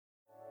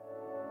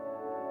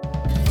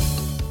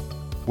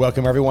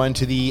Welcome, everyone,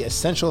 to the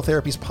Essential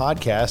Therapies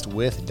podcast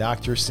with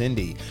Dr.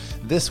 Cindy.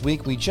 This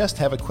week, we just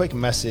have a quick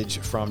message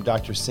from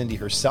Dr. Cindy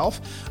herself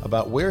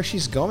about where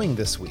she's going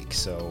this week.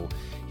 So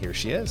here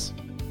she is.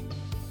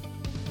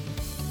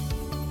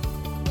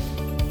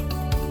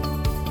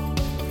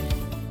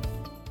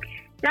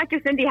 Dr.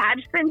 Cindy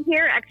Hodgson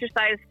here,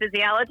 exercise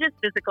physiologist,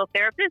 physical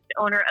therapist,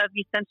 owner of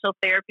Essential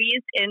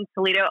Therapies in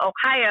Toledo,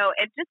 Ohio,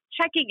 and just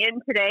checking in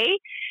today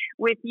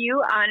with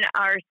you on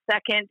our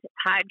second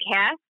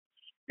podcast.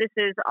 This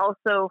is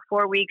also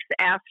 4 weeks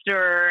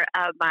after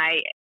my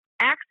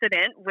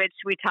accident, which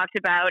we talked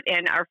about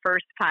in our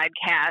first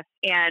podcast.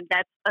 And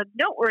that's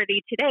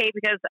noteworthy today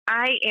because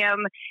I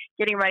am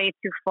getting ready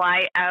to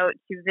fly out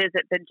to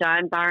visit the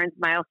John Barnes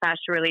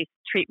Myofascial Release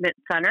Treatment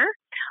Center,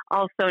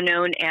 also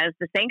known as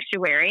the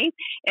Sanctuary,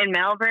 in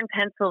Malvern,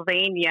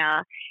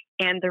 Pennsylvania.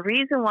 And the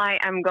reason why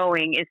I'm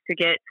going is to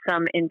get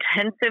some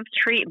intensive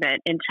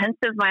treatment,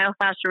 intensive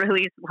myofascial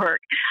release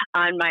work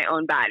on my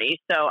own body.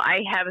 So I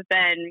have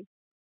been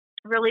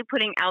really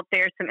putting out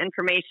there some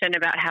information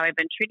about how I've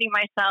been treating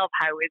myself,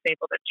 how I was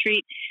able to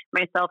treat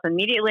myself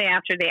immediately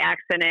after the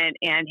accident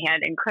and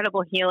had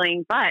incredible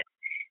healing. But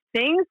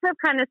things have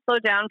kind of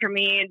slowed down for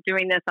me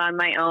doing this on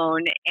my own,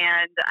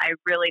 and I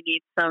really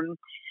need some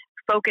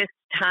focused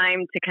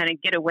time to kind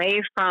of get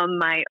away from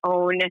my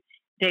own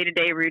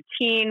day-to-day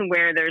routine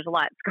where there's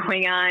lots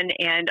going on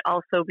and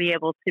also be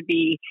able to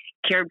be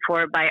cared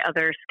for by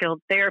other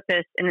skilled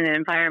therapists in an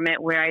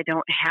environment where I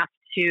don't have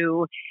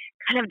to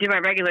kind of do my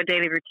regular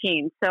daily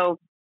routine. So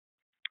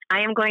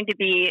I am going to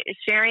be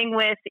sharing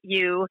with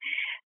you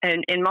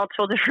in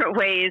multiple different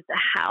ways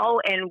how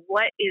and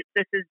what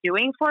this is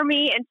doing for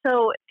me. And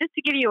so just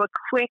to give you a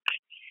quick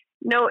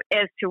note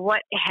as to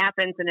what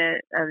happens in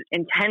an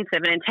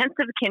intensive. An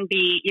intensive can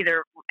be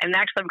either, and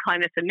actually I'm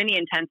calling this a mini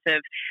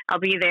intensive. I'll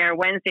be there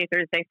Wednesday,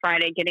 Thursday,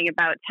 Friday, getting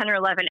about 10 or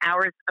 11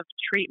 hours of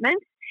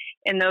treatment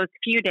in those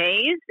few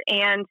days.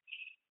 And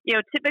you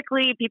know,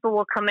 typically people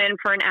will come in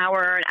for an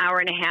hour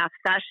and a half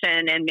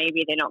session, and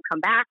maybe they don't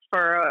come back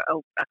for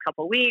a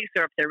couple of weeks,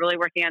 or if they're really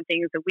working on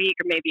things a week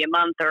or maybe a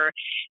month, or,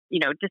 you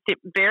know, just it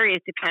varies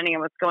depending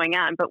on what's going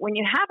on. But when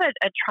you have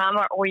a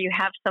trauma or you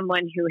have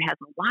someone who has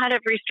a lot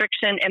of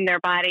restriction in their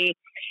body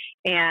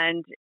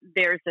and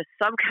there's a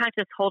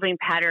subconscious holding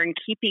pattern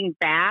keeping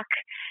back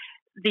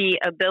the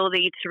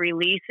ability to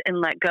release and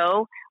let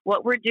go,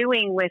 what we're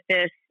doing with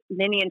this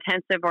mini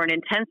intensive or an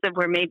intensive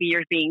where maybe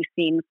you're being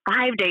seen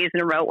 5 days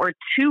in a row or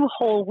 2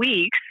 whole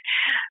weeks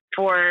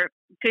for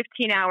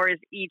 15 hours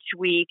each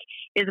week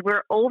is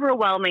we're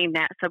overwhelming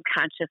that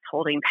subconscious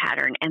holding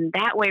pattern. And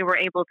that way we're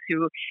able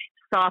to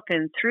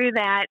soften through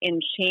that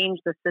and change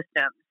the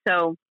system.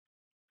 So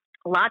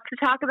lots to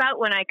talk about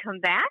when I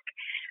come back.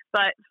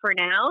 But for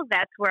now,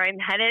 that's where I'm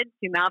headed,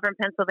 to Malvern,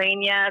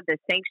 Pennsylvania, the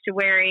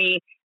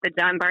Sanctuary, the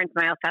John Barnes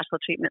Myofascial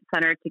Treatment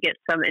Center, to get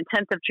some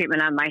intensive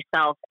treatment on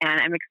myself. And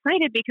I'm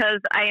excited because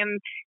I am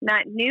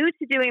not new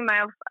to doing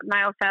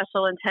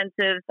myofascial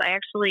intensives.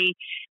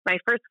 My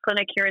first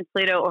clinic here in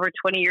Toledo over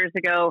 20 years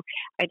ago,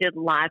 I did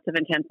lots of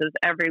intensives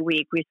every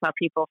week. We saw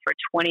people for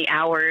 20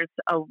 hours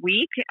a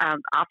week.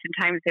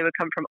 Oftentimes they would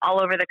come from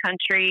all over the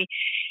country,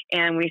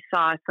 and we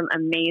saw some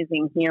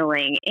amazing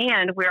healing.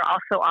 And we're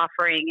also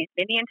offering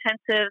mini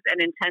intensives and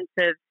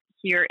intensives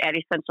here at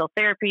Essential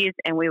Therapies,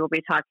 and we will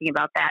be talking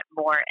about that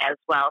more as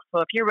well.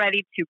 So if you're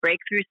ready to break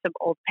through some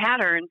old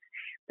patterns,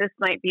 this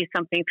might be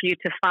something for you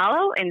to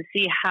follow and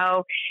see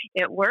how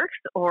it works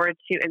or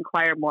to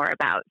inquire more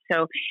about.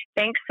 So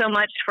thanks so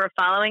much for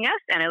following us,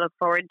 and I look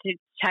forward to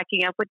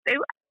checking up with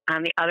you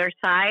on the other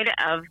side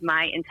of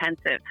my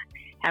intensive.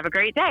 Have a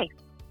great day.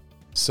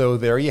 So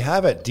there you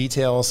have it,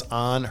 details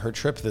on her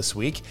trip this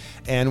week.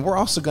 And we're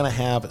also going to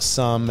have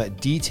some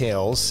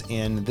details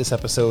in this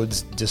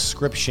episode's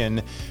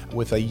description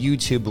with a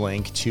YouTube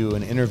link to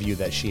an interview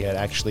that she had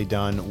actually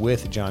done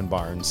with John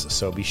Barnes.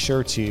 So be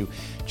sure to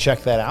check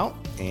that out,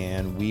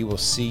 and we will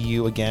see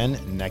you again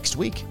next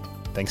week.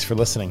 Thanks for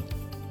listening.